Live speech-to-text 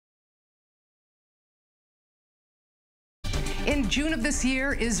In June of this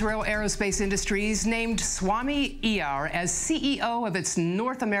year, Israel Aerospace Industries named Swami Iyer as CEO of its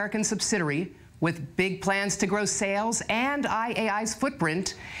North American subsidiary, with big plans to grow sales and I.A.I's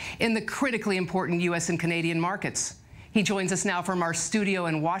footprint in the critically important U.S. and Canadian markets. He joins us now from our studio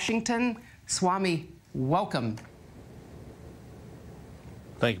in Washington. Swami, welcome.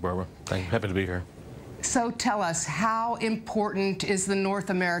 Thank you, Barbara. Happy to be here. So tell us, how important is the North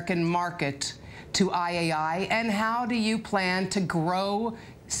American market to I.A.I, and how do you plan to grow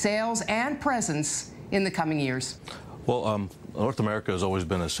sales and presence in the coming years? Well, North America has always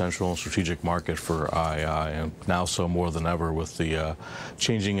been a central and strategic market for I.A.I, and now so more than ever with the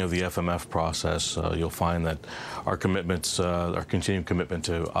changing of the FMF process. You'll find that our commitments, our continued commitment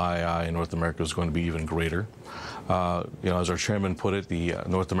to I.A.I in North America is going to be even greater. As our chairman put it, the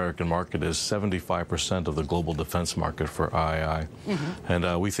North American market is 75% of the global defense market for I.A.I.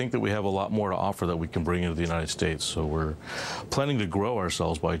 And we think that we have a lot more to offer that we can bring into the United States. So we're planning to grow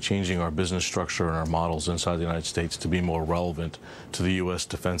ourselves by changing our business structure and our models inside the United States to be more relevant to the U.S.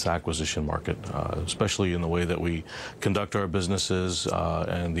 defense acquisition market, especially in the way that we conduct our businesses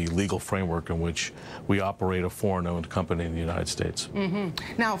and the legal framework in which we operate a foreign-owned company in the United States.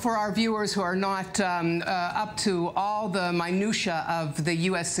 Now, for our viewers who are not up to all the minutia of the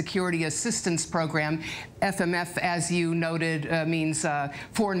U.S. Security Assistance Program, FMF, as you noted, means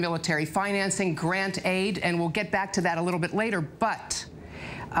foreign military financing, grant aid, and we'll get back to that a little bit later. But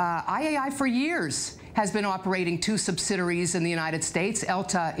I.A.I for years has been operating two subsidiaries in the United States,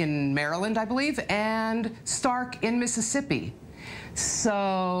 ELTA in Maryland, I believe, and Stark in Mississippi.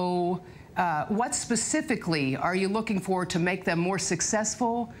 So what specifically are you looking for to make them more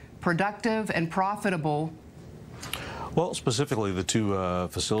successful, productive, and profitable? Well, specifically, the two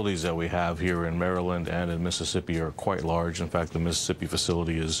facilities that we have here in Maryland and in Mississippi are quite large. In fact, the Mississippi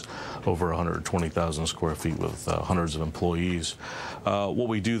facility is over 120,000 square feet with hundreds of employees. What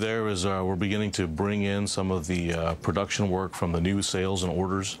we do there is we're beginning to bring in some of the production work from the new sales and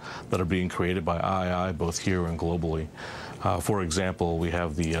orders that are being created by I.A.I, both here and globally. For example, we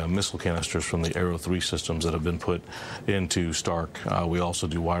have the missile canisters from the Aero 3 systems that have been put into Stark. We also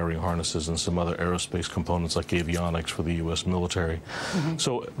do wiring harnesses and some other aerospace components like avionics for the U.S. military.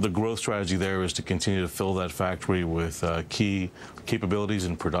 So the growth strategy there is to continue to fill that factory with key capabilities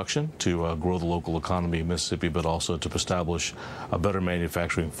in production to grow the local economy in Mississippi, but also to establish a better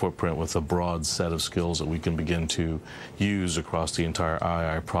manufacturing footprint with a broad set of skills that we can begin to use across the entire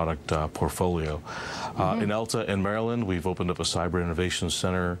I.A.I product portfolio. In ELTA in Maryland, we've opened up a cyber innovation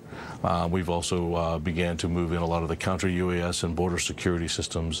center. We've also began to move in a lot of the counter-UAS and border security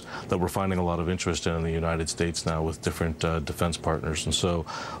systems that we're finding a lot of interest in the United States now with different defense partners. And so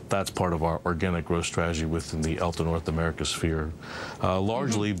that's part of our organic growth strategy within the ELTA North America sphere.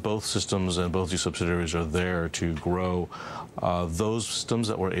 Largely, both systems and both these subsidiaries are there to grow those systems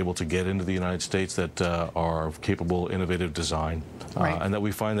that we're able to get into the United States that are of capable, innovative design, and that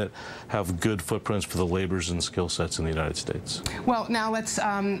we find that have good footprints for the labors and skill sets in the United States. Well, now let's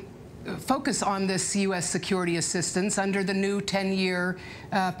focus on this U.S. security assistance. Under the new 10-year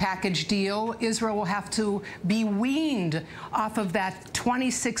package deal, Israel will have to be weaned off of that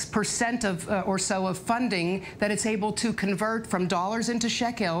 26% of or so of funding that it's able to convert from dollars into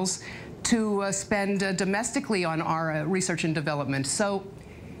shekels to spend domestically on our research and development. So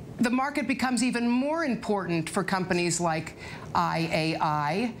the market becomes even more important for companies like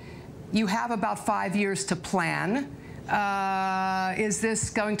I.A.I. You have about 5 years to plan. Is this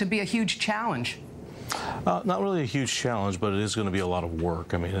going to be a huge challenge? Not really a huge challenge, but it is going to be a lot of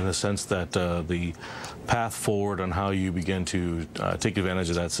work. I mean, in the sense that the path forward on how you begin to take advantage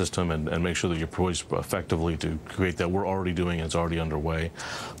of that system and make sure that you're poised effectively to create that, we're already doing it. It's already underway.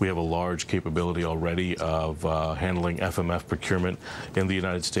 We have a large capability already of handling FMF procurement in the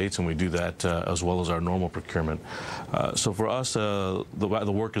United States, and we do that as well as our normal procurement. So for us,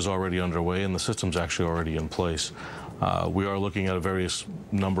 the work is already underway, and the system's actually already in place. We are looking at a various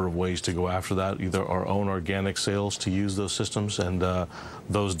number of ways to go after that, either our own organic sales to use those systems and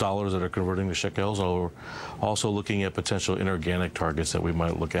those dollars that are converting to shekels, or also looking at potential inorganic targets that we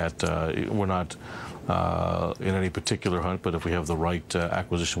might look at. We're not in any particular hunt, but if we have the right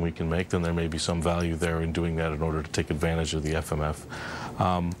acquisition we can make, then there may be some value there in doing that in order to take advantage of the FMF.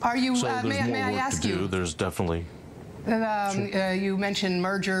 Are you, so there's may more I work ask to do. you? There's definitely... You mentioned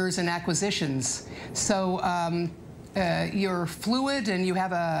mergers and acquisitions. So you're fluid and you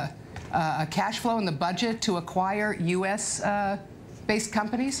have a cash flow in the budget to acquire U.S. based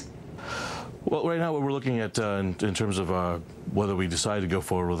companies? Well, right now what we're looking at in terms of whether we decide to go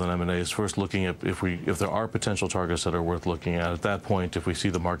forward with an M&A is first looking at if there are potential targets that are worth looking at. At that point, if we see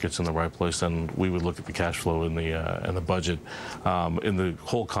the markets in the right place, then we would look at the cash flow in the budget in the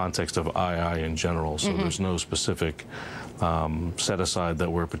whole context of I.A.I. in general. So there's no specific set aside that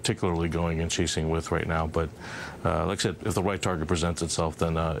we're particularly going and chasing with right now. But like I said, if the right target presents itself,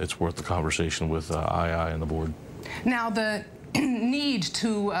 then it's worth the conversation with I.A.I. and the board. Now, the need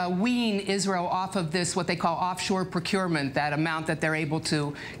to wean Israel off of this, what they call offshore procurement, that amount that they're able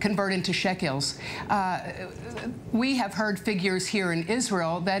to convert into shekels. We have heard figures here in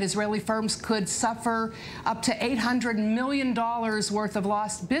Israel that Israeli firms could suffer up to $800 million worth of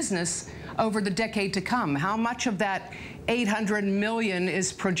lost business over the decade to come. How much of that $800 million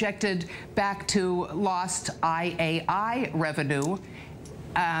is projected back to lost I.A.I. revenue?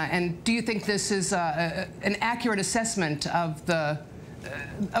 And do you think this is an accurate assessment of the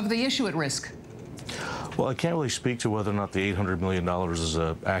issue at risk? Well, I can't really speak to whether or not the $800 million is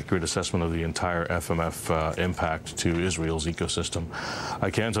an accurate assessment of the entire FMF impact to Israel's ecosystem. I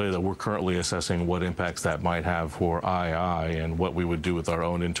can tell you that we're currently assessing what impacts that might have for I.A.I. and what we would do with our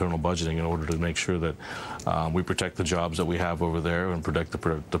own internal budgeting in order to make sure that we protect the jobs that we have over there and protect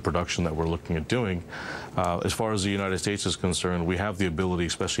the production that we're looking at doing. As far as the United States is concerned, we have the ability,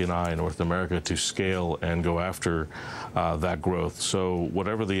 especially in I.A.I. North America, to scale and go after that growth. So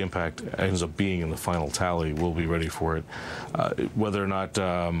whatever the impact ends up being in the final tally, we'll be ready for it. Whether or not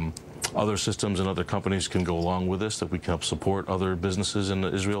other systems and other companies can go along with this, that we can help support other businesses in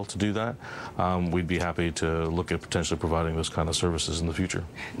Israel to do that, we'd be happy to look at potentially providing those kind of services in the future.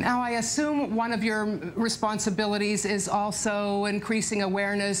 Now, I assume one of your responsibilities is also increasing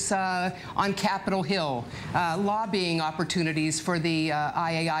awareness on Capitol Hill, lobbying opportunities for the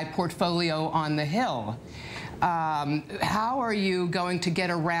I.A.I. portfolio on the Hill. How are you going to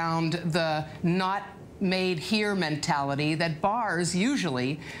get around the not made here mentality that bars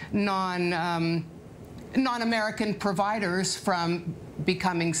usually non-American providers from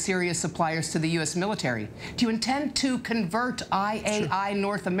becoming serious suppliers to the U.S. military? Do you intend to convert I.A.I.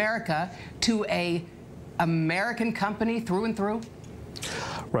 North America to an American company through and through?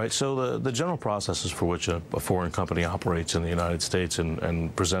 Right. So the general processes for which a foreign company operates in the United States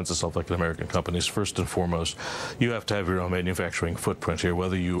and presents itself like an American company is, first and foremost, you have to have your own manufacturing footprint here,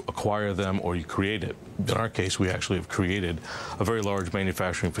 whether you acquire them or you create it. In our case, we actually have created a very large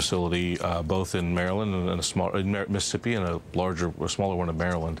manufacturing facility both in Maryland and in Mississippi, and a smaller one in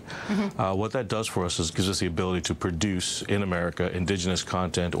Maryland. What that does for us is gives us the ability to produce in America indigenous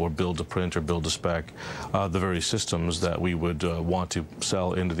content or build to print or build to spec the very systems that we would want to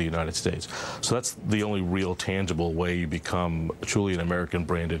sell into the United States. So that's the only real tangible way you become truly an American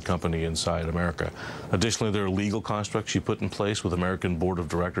branded company inside America. Additionally, there are legal constructs you put in place with American Board of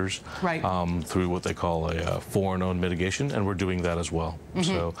Directors through what they call a foreign-owned mitigation, and we're doing that as well.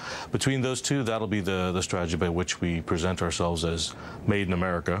 So between those two, that'll be the strategy by which we present ourselves as made in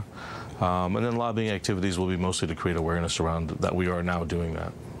America. And then lobbying activities will be mostly to create awareness around that we are now doing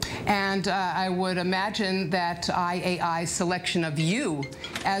that. And I would imagine that I.A.I.'s selection of you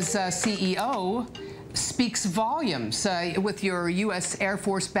as CEO speaks volumes with your U.S. Air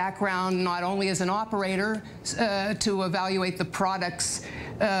Force background, not only as an operator to evaluate the product's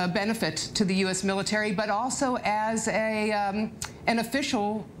benefit to the U.S. military, but also as an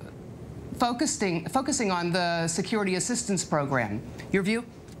official focusing on the Security Assistance Program. Your view?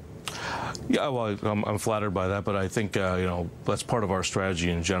 Yeah, well, I'm flattered by that, but I think you know, that's part of our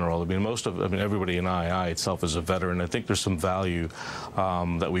strategy in general. I mean, everybody in I.A.I. itself is a veteran. I think there's some value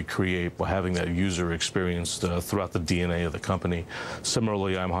that we create by having that user experience throughout the DNA of the company.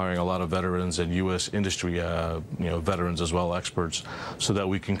 Similarly, I'm hiring a lot of veterans and U.S. industry, veterans as well, experts, so that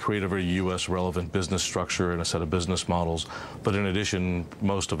we can create a very U.S. relevant business structure and a set of business models. But in addition,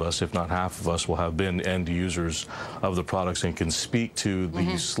 most of us, if not half of us, will have been end users of the products and can speak to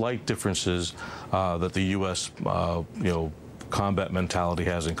the slight differences that the U.S. Combat mentality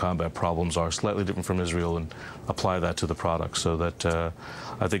has and combat problems are slightly different from Israel, and apply that to the product. So that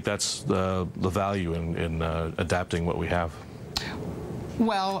I think that's the value in adapting what we have.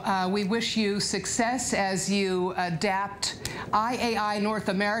 Well, we wish you success as you adapt I.A.I. North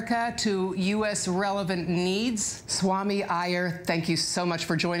America to U.S. relevant needs. Swami Iyer, thank you so much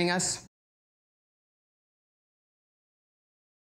for joining us.